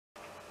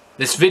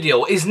This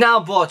video is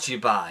now brought to you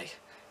by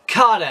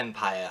Card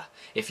Empire.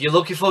 If you're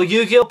looking for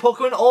Yu-Gi-Oh,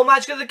 Pokemon or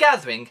Magic the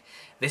Gathering,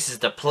 this is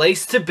the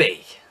place to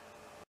be.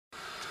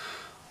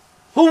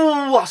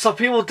 Ooh, what's up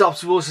people,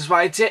 Dr. Wilson's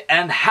right here,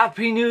 and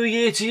Happy New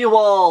Year to you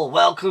all.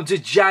 Welcome to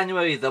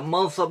January, the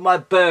month of my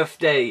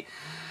birthday.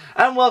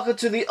 And welcome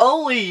to the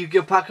only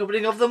Yu-Gi-Oh pack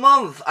opening of the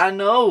month. I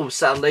know,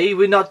 sadly,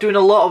 we're not doing a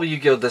lot of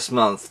Yu-Gi-Oh this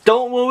month.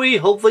 Don't worry,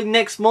 hopefully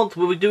next month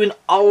we'll be doing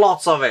a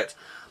lot of it.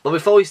 But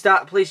before we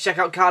start, please check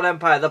out Card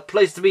Empire, the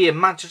place to be in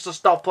Manchester,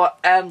 Stockport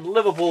and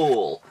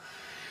Liverpool.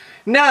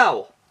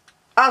 Now,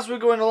 as we're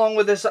going along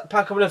with this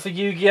pack opener for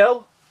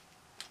Yu-Gi-Oh,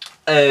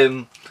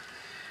 the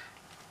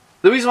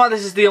reason why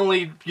this is the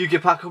only Yu-Gi-Oh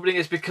pack opening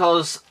is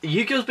because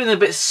Yu-Gi-Oh's been a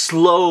bit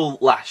slow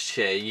last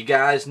year. You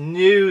guys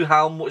knew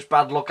how much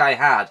bad luck I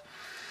had.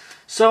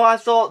 So I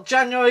thought,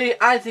 January,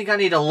 I think I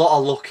need a lot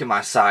of luck in my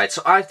side.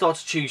 So I thought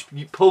to choose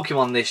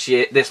Pokemon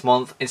this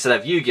month instead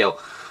of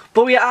Yu-Gi-Oh.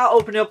 But we are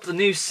opening up the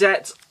new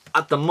set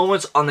at the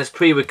moment on this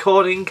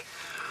pre-recording.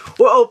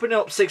 We're opening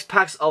up 6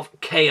 packs of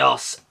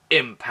Chaos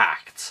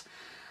Impact.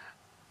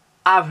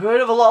 I've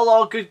heard of a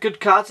lot of good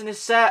cards in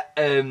this set.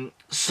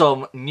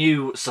 Some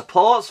new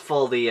supports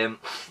for the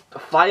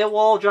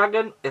Firewall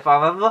Dragon, if I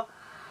remember.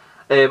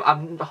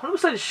 I'm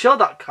 100% sure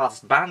that card's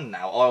banned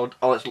now, or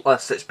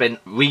unless it's been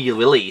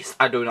re-released.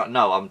 I do not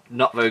know. I'm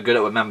not very good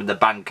at remembering the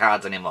banned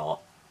cards anymore.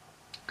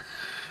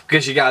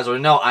 Because you guys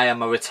already know, I'm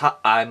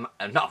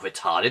not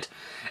retarded,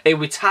 a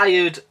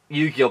retired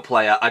Yu-Gi-Oh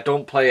player. I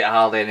don't play it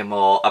hardly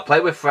anymore. I play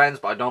it with friends,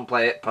 but I don't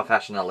play it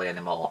professionally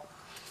anymore.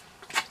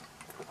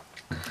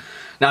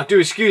 Now, do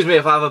excuse me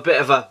if I have a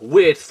bit of a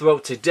weird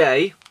throat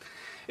today.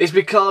 It's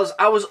because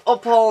I was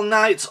up all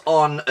night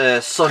on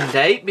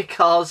Sunday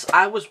because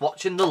I was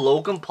watching the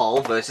Logan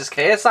Paul versus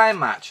KSI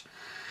match.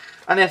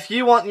 And if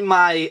you want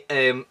my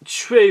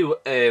true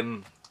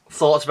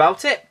thoughts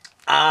about it,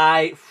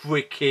 I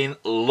freaking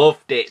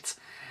loved it.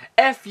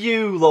 F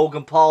you,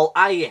 Logan Paul.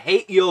 I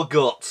hate your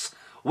guts.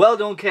 Well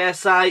done,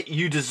 KSI.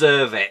 You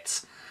deserve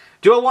it.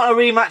 Do I want a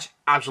rematch?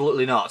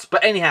 Absolutely not.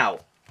 But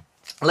anyhow,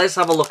 let's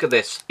have a look at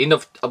this.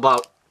 Enough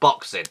about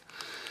boxing.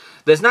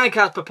 There's 9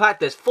 cards per pack.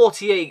 There's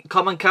 48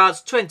 common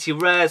cards, 20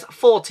 rares,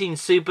 14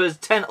 supers,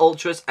 10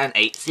 ultras, and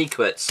 8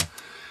 secrets.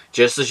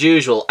 Just as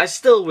usual. I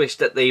still wish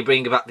that they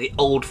bring back the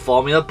old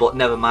formula, but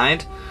never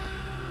mind.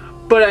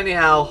 But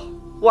anyhow,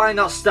 why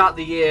not start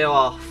the year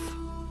off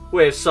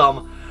with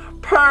some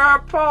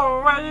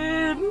Purple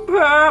Rain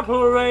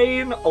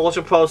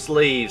Ultra Pro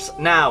sleeves.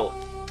 Now,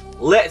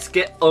 let's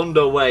get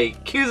underway.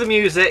 Cue the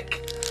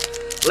music.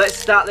 Let's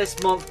start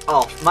this month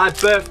off, my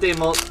birthday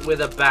month,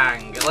 with a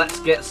bang. Let's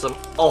get some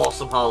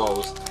awesome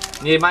holos.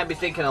 And you might be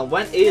thinking, oh,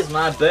 when is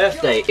my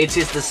birthday? It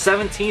is the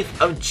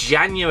 17th of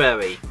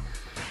January.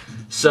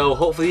 So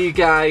hopefully you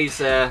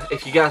guys,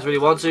 if you guys really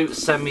want to,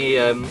 send me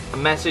a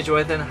message or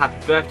anything.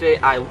 Happy birthday.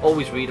 I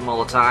always read them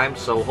all the time,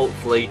 so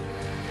hopefully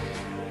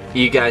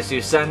you guys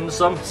do send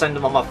some. Send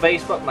them on my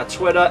Facebook, my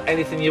Twitter,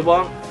 anything you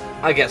want.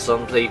 I get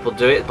some people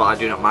do it, but I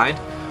do not mind.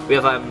 We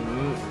have a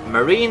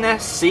Marina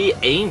Sea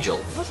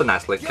Angel. That's a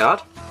nice link card.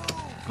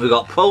 We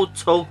got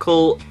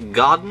Protocol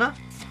Gardener.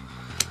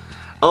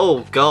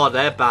 Oh god,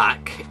 they're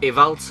back.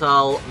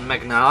 Ivaltal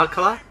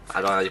Magnarkala. I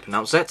don't know how you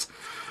pronounce it.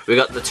 We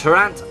got the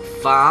Tarrant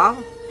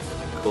Farm.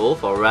 Cool,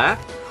 for rare.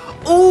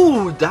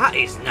 Oh, that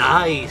is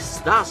nice.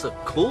 That's a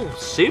cool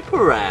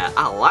super rare.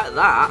 I like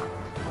that.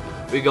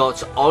 We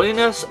got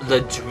Orinus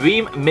the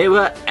Dream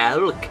Mirror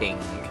El King.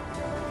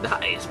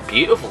 That is a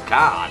beautiful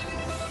card.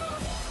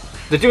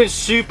 They're doing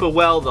super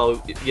well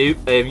though,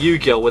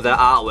 Yu-Gi-Oh, with their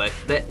artwork.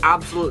 They're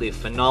absolutely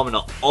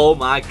phenomenal. Oh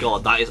my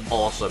god, that is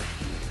awesome.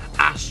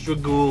 Astra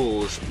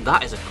Ghouls.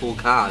 That is a cool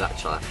card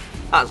actually.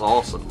 That's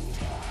awesome.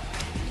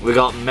 We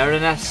got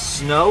Marinette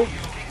Snow,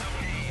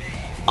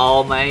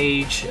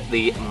 All-Mage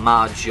the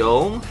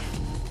Mahjong,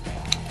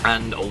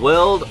 and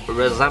World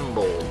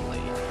Resemble.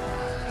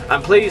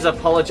 And please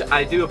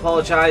I do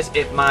apologise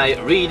if my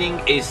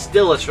reading is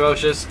still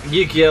atrocious.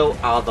 Yu-Gi-Oh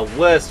are the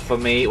worst for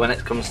me when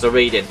it comes to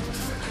reading.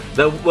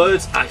 The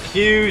words are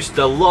huge,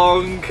 they're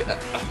long.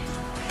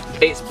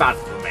 It's bad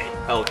for me,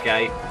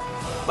 okay.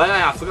 But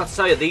anyway, I forgot to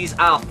tell you, these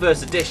are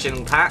first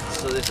edition packs,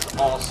 so this is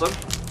awesome.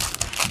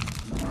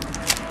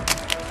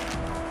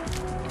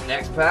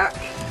 Next pack.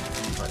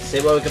 Let's see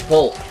what we can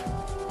pull.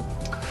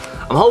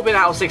 I'm hoping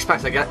out of 6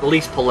 packs I can at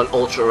least pull an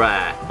ultra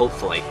rare,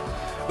 hopefully.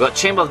 We've got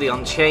Chamber of the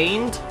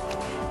Unchained,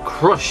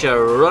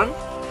 Crusher Run,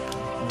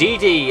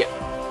 DD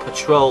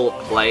Patrol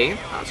Plane,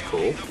 that's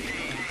cool.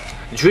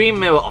 Dream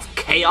Mirror of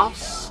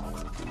Chaos.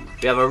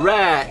 We have a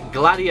rare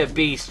Gladiator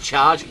Beast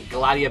Charge,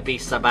 Gladiator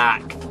Beasts are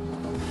back.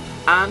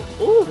 And,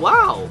 oh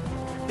wow,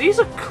 these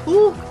are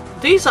cool.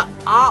 These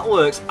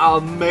artworks are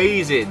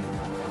amazing.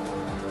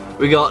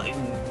 We got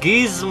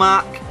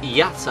Gizmak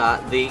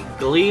Yatta, the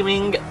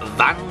Gleaming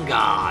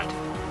Vanguard.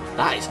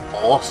 That is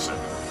awesome.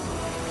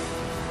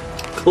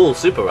 Cool,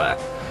 super rare.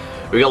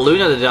 We got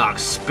Luna the Dark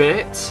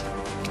Spirit,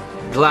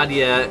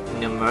 Gladiator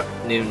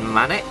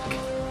Pneumanic,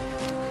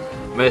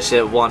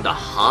 Mercia Wanda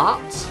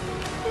Heart.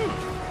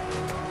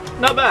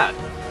 Not bad.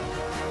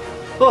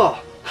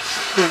 Oh,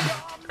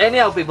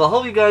 Anyhow, people,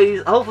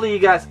 hopefully you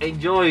guys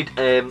enjoyed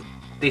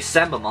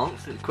December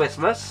month,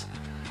 Christmas.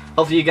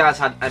 Hopefully you guys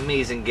had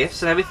amazing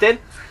gifts and everything.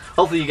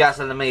 Hopefully you guys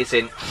had an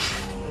amazing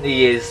New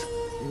Year's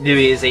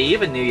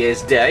Eve and New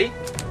Year's Day.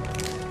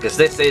 Because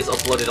this is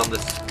uploaded on the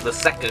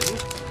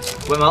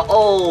 2nd. When we're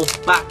all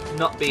back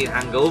not being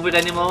hangovered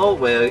anymore.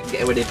 We're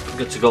getting ready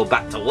to go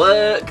back to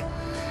work.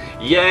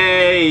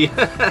 Yay!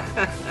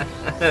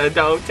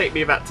 Don't take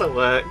me back to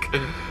work.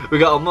 We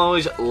got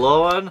Homage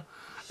Lauren,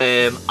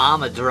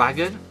 Armor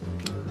Dragon,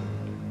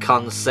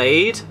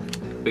 Concede.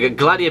 We got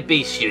Gladiator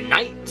Beast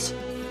Unite.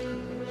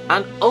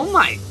 And oh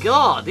my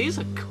god, these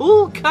are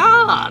cool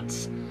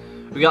cards.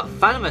 We got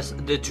Phanimus,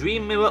 the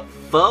Dream Mirror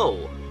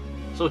Foe.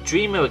 So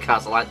Dream Mirror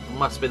cards are like,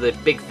 must be the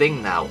big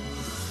thing now.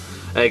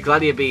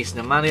 Gladiator Beast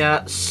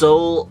Nemania,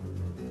 Soul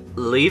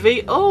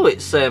Levy. Oh,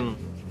 it's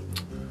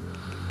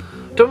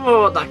don't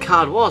remember what that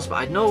card was, but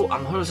I know,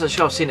 I'm 100%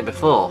 sure I've seen it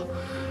before.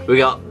 We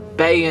got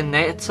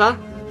Bayonetta.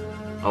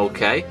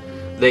 Okay.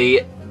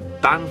 The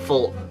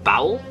Banful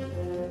Bowl.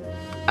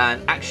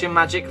 And Action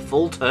Magic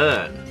Full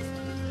Turn.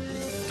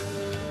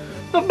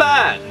 Not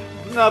bad.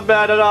 Not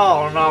bad at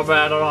all. Not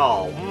bad at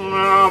all.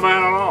 Not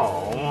bad at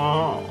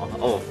all.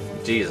 Oh,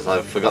 Jesus,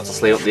 I forgot to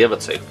sleep up the other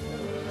two.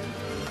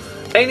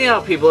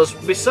 Anyhow, people,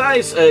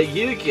 besides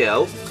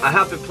Yu-Gi-Oh, I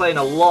have been playing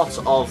a lot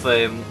of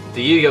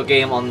the Yu-Gi-Oh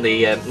game on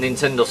the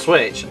Nintendo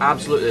Switch.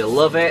 Absolutely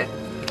love it.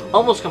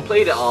 Almost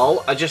completed it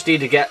all. I just need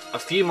to get a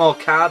few more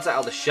cards out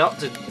of the shop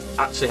to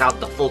actually have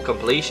the full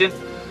completion.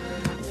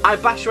 I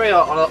bash away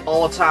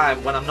all the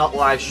time when I'm not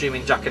live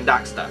streaming Jak and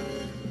Daxter.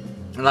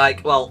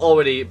 Like, well, I've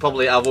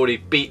already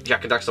beat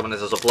Jak and Daxter when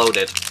this is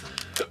uploaded.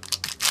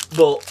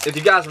 But if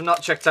you guys have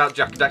not checked out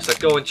Jak and Daxter,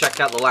 go and check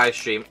out the live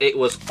stream. It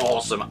was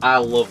awesome. I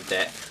loved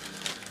it.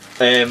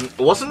 It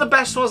wasn't the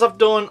best ones I've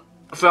done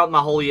throughout my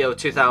whole year of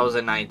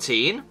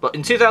 2019, but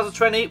in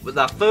 2020, with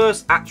our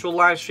first actual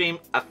live stream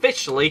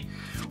officially,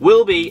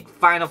 will be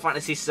Final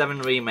Fantasy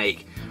VII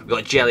Remake. We've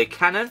got Jelly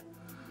Cannon,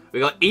 we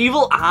got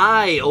Evil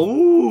Eye.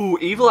 Ooh,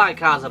 Evil Eye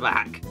cards are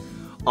back.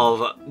 Of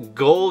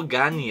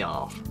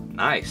Gorganya.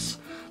 Nice.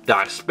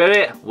 Dark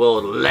Spirit,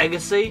 World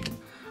Legacy,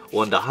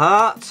 Wonder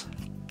Heart,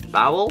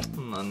 Barrel.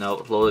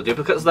 No load of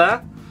duplicates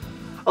there.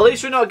 At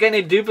least we're not getting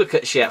any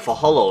duplicates yet for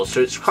holos,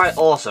 so it's quite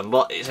awesome,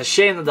 but it's a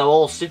shame that they're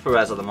all super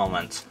rares at the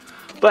moment.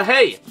 But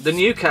hey, the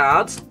new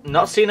cards,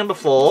 not seen them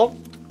before,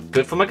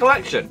 good for my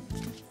collection.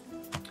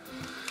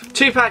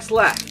 2 packs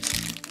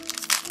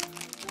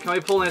left. Can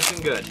we pull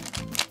anything good?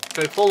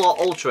 Can we pull our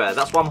ultra rare?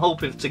 That's what I'm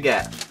hoping to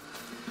get.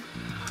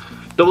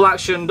 Double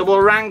action,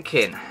 double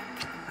ranking.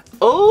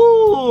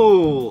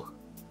 Oh,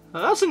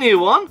 that's a new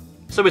one.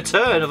 It's a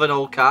return of an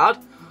old card.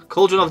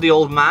 Cauldron of the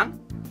Old Man.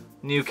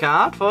 New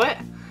card for it.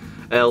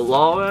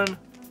 Laurel,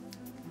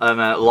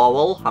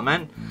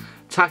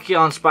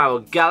 Tachyon Spiral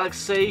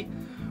Galaxy.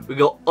 We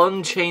got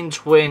Unchained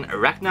Twin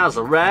Ragnar's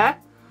a rare.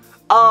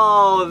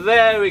 Oh,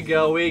 there we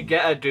go. We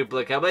get a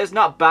duplicate, but it's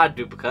not bad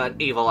duplicate.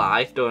 An Evil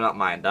Eye, do not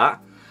mind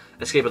that.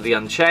 Escape of the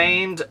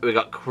Unchained. We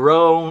got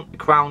Crown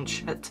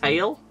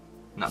Tail,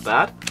 not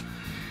bad.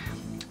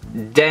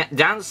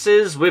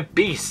 Dances with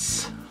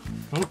Beasts.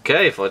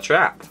 Okay, for a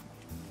trap.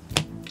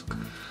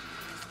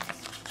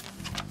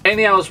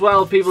 Anyhow, as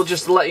well, people,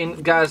 just to let you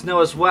guys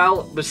know as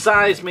well,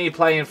 besides me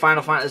playing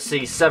Final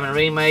Fantasy VII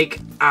Remake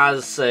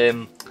as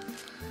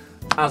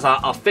our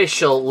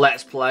official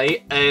Let's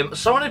Play,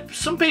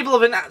 some people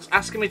have been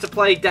asking me to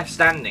play Death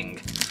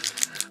Stranding.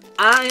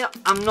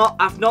 I've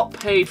not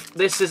paid.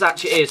 This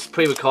is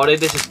pre-recorded.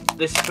 This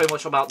is pretty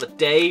much about the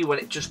day when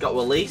it just got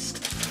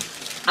released.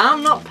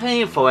 I'm not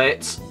paying for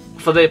it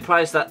for the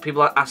price that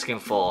people are asking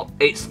for.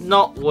 It's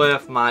not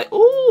worth my.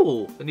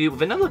 Ooh, a new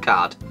vanilla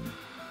card.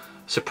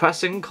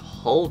 Suppressing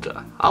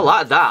Holder. I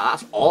like that.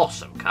 That's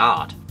awesome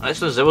card.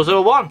 It's a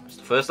 001. It's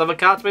the first ever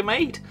card to be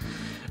made.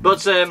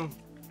 But,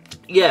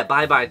 yeah,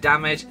 bye-bye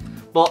damage.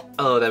 But,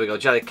 oh, there we go.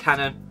 Jelly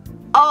Cannon.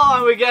 Oh,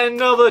 and we get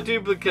another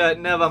duplicate.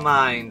 Never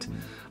mind.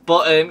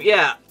 But,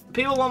 yeah,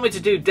 people want me to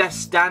do Death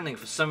Stranding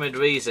for some weird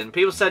reason.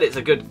 People said it's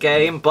a good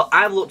game, but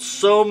I've looked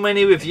so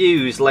many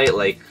reviews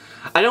lately.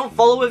 I don't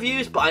follow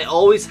reviews, but I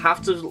always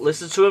have to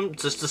listen to them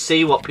just to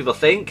see what people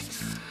think.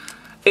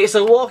 It's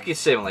a walking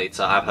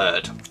simulator, I've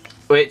heard.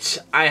 Which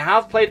I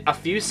have played a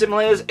few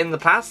simulators in the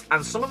past,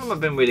 and some of them have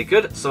been really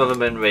good, some of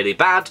them have been really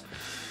bad.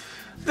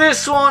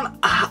 This one,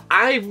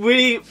 I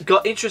really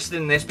got interested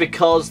in this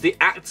because the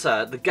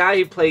actor, the guy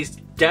who plays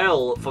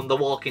Daryl from The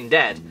Walking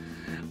Dead,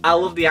 I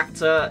love the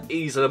actor.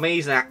 He's an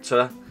amazing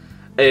actor.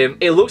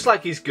 It looks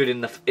like he's good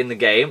in the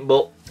game,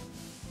 but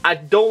I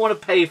don't want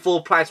to pay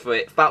full price for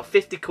it. About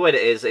 50 quid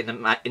it is in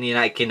the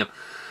United Kingdom.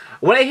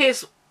 When it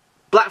hits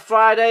Black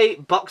Friday,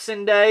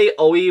 Boxing Day,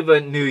 or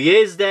even New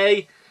Year's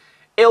Day,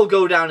 it'll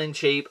go down in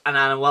cheap and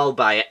I will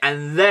buy it,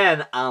 and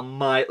then I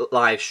might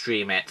live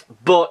stream it.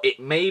 But it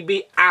may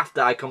be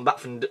after I come back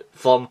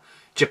from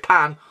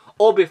Japan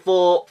or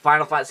before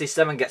Final Fantasy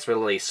VII gets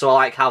released. So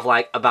I have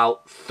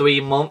about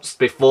 3 months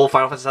before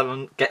Final Fantasy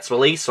VII gets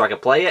released so I can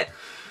play it.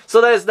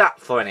 So there's that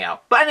for anyhow.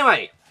 But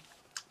anyway,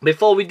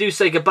 before we do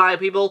say goodbye,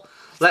 people,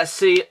 Let's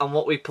see on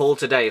what we pulled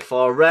today.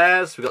 For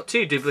rares, we got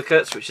 2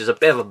 duplicates, which is a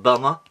bit of a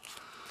bummer.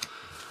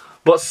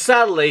 But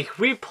sadly,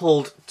 we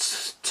pulled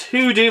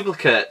 2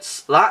 duplicates.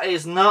 That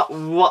is not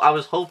what I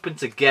was hoping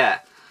to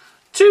get.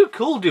 2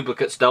 cool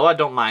duplicates though, I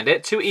don't mind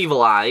it. 2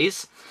 Evil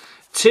Eyes.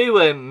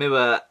 2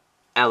 Mirror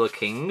Ella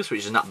Kings,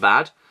 which is not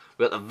bad.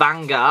 We got the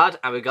Vanguard,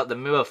 and we got the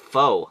Mirror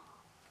Foe,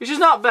 which is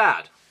not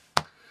bad.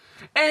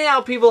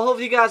 Anyhow, people, hope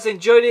you guys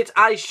enjoyed it.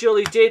 I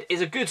surely did.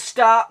 It's a good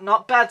start,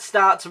 not bad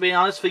start, to be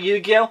honest, for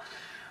Yu-Gi-Oh!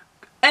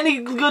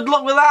 Any good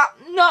luck with that?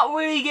 Not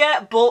really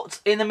yet,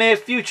 but in the near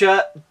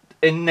future,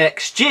 in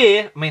next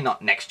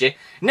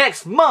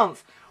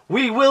month,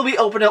 we will be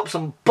opening up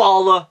some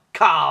baller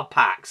card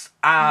packs.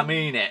 I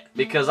mean it,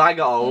 because I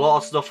got a lot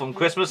of stuff from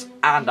Christmas,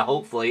 and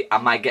hopefully I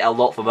might get a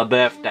lot for my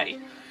birthday.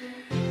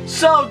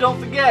 So don't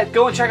forget,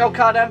 go and check out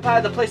Card Empire,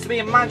 the place to be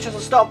in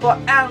Manchester, Stockport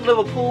and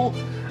Liverpool.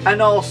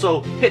 And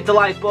also, hit the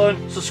like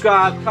button,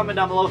 subscribe, comment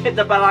down below, hit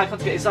the bell icon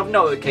to get yourself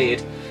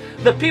notified.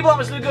 The people on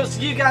this video goes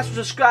to you guys for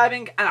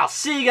subscribing, and I'll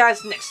see you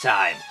guys next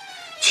time.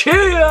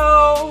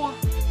 Cheerio!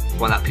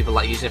 One that people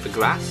like using it for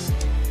grass.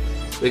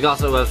 We got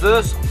a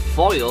reverse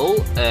foil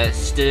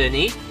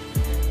Sterny.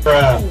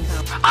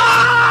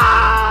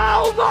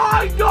 Oh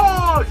my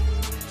god!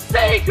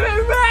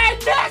 Secret Rare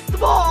Nest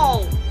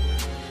Ball!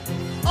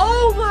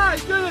 Oh my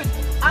goodness!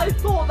 I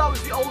thought that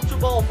was the Ultra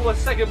Ball for a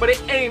second, but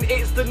it ain't.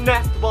 It's the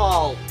Nest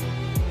Ball.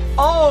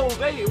 Oh,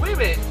 wait a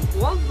minute.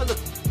 One for the...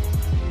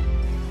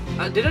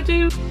 did I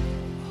do...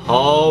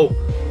 Oh.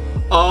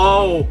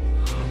 Oh.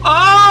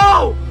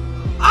 Oh!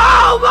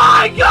 Oh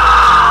my god!